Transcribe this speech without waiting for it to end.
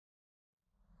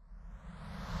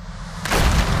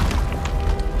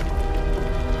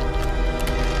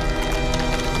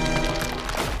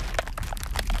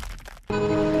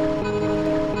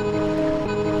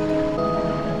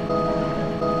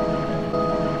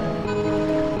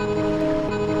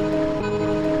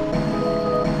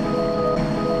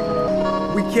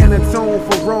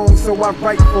known for wrong, so I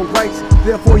write for rights.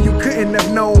 Therefore you couldn't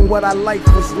have known what our life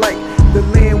was like. The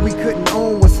land we couldn't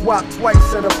own was swapped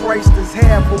twice at a price that's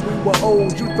half what we were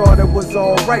owed. You thought it was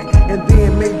alright, and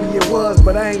then maybe it was,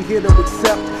 but I ain't here to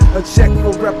accept a check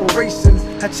for reparations.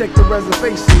 I checked the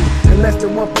reservations, and less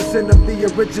than 1% of the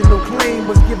original claim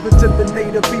was given to the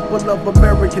native people of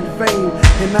American fame.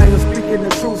 And I am speaking the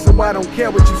truth, so I don't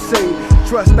care what you say.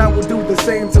 Trust I will do the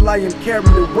same till I am carried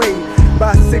away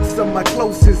by 6 of my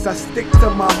closest. I stick to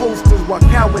my hostess while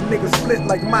coward niggas split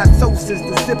like mitosis.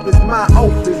 The sip is my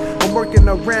office. I'm working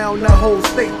around the whole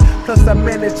state. Plus I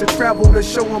managed to travel to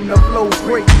show them the flow's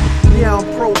great. Yeah, I'm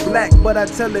pro-black, but I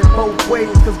tell it both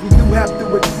ways, cause we do have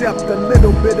to accept a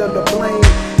little bit of the blame.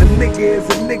 A nigga is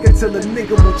a nigga till a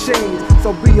nigga will change.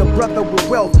 So be a brother with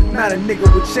wealth, not a nigga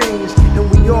with change. And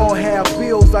we all have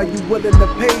bills, are you willing to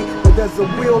pay? But there's a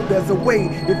will, there's a way.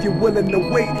 If you're willing to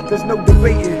wait, there's no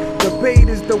debating. Debate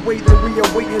is the weight that we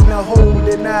are waiting to hold,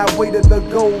 and our way to the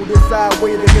goal is our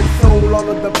way to console all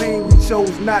of the pain we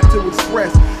chose not to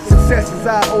express. Success is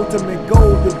our ultimate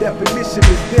goal. The definition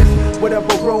is this: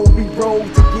 whatever road we roll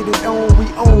to get it on, we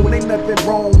own. Ain't nothing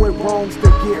wrong with wrongs to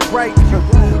get right.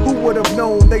 Who would have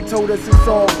known? They told us it's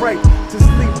alright to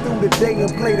sleep through the day and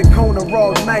play the corner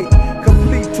all night.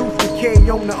 Complete tooth decay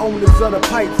on the owners of the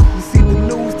pipes. You see the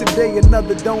news today,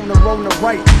 another donor on the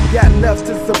right got enough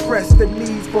to suppress the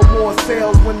needs for more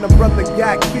sales when the brother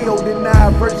got killed in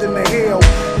our version of hell.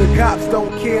 The cops don't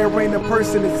care, ain't a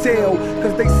person to tell,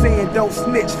 cause they saying don't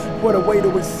snitch, what a way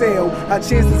to excel. Our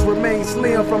chances remain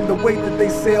slim from the way that they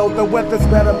sell. The weather's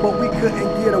better, but we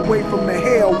couldn't get away from the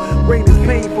hell. Rain is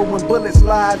painful when bullets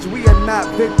lodge. We are not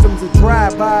victims of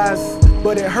drive-bys,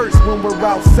 but it hurts when we're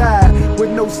outside with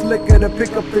no slicker to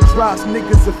pick up the drops.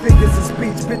 Niggas are figures of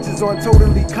speech, bitches on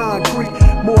totally concrete.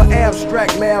 More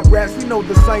abstract lab raps, we know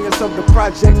the science of the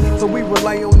project, so we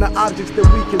rely on the objects that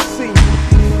we can see.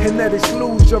 And that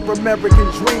excludes your American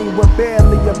dream. We're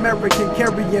barely American,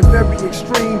 carrying very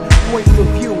extreme points of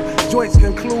view. Joints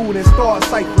conclude and start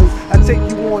ciphers. I take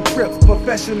you on trips,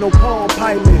 professional palm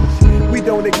pilots. We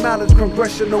don't acknowledge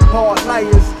congressional part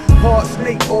liars, part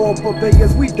snake oil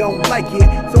purveyors, we don't like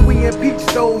it. So we impeach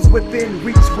those within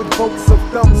reach with votes of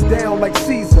thumbs down like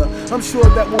Caesar. I'm sure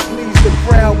that will please the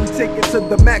crowd. We take it to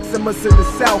the Maximus in the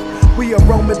south. We are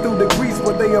roaming through the grease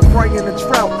where they are frying the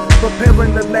trout,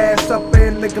 preparing the last supper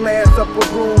in the glass upper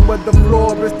room where the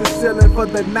floor is the ceiling for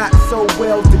the not so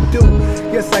well to do.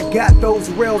 Yes, I got those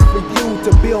rails for you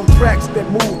to build tracks that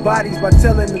move bodies by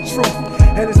telling the truth.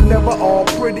 And it's never all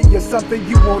pretty or something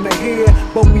you wanna hear,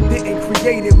 but we didn't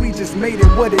create it, we just made it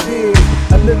what it is.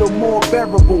 A little more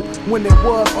bearable when it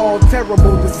was all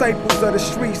terrible. Disciples of the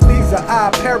streets, these are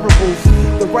our parables.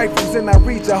 The rifles in our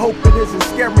reach, I hope it isn't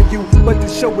scaring you, but to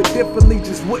show it differently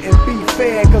just wouldn't be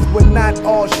fair, cause we're not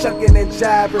all shucking and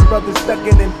jiving, brothers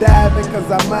ducking and diving, cause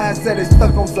our mindset is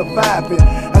stuck on surviving.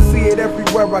 I see it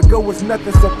everywhere I go, it's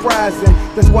nothing surprising.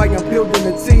 That's why I'm building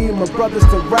a team of brothers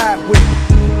to ride with.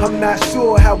 I'm not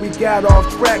sure how we got off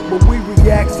track, but we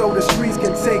react so the streets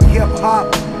can take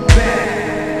hip-hop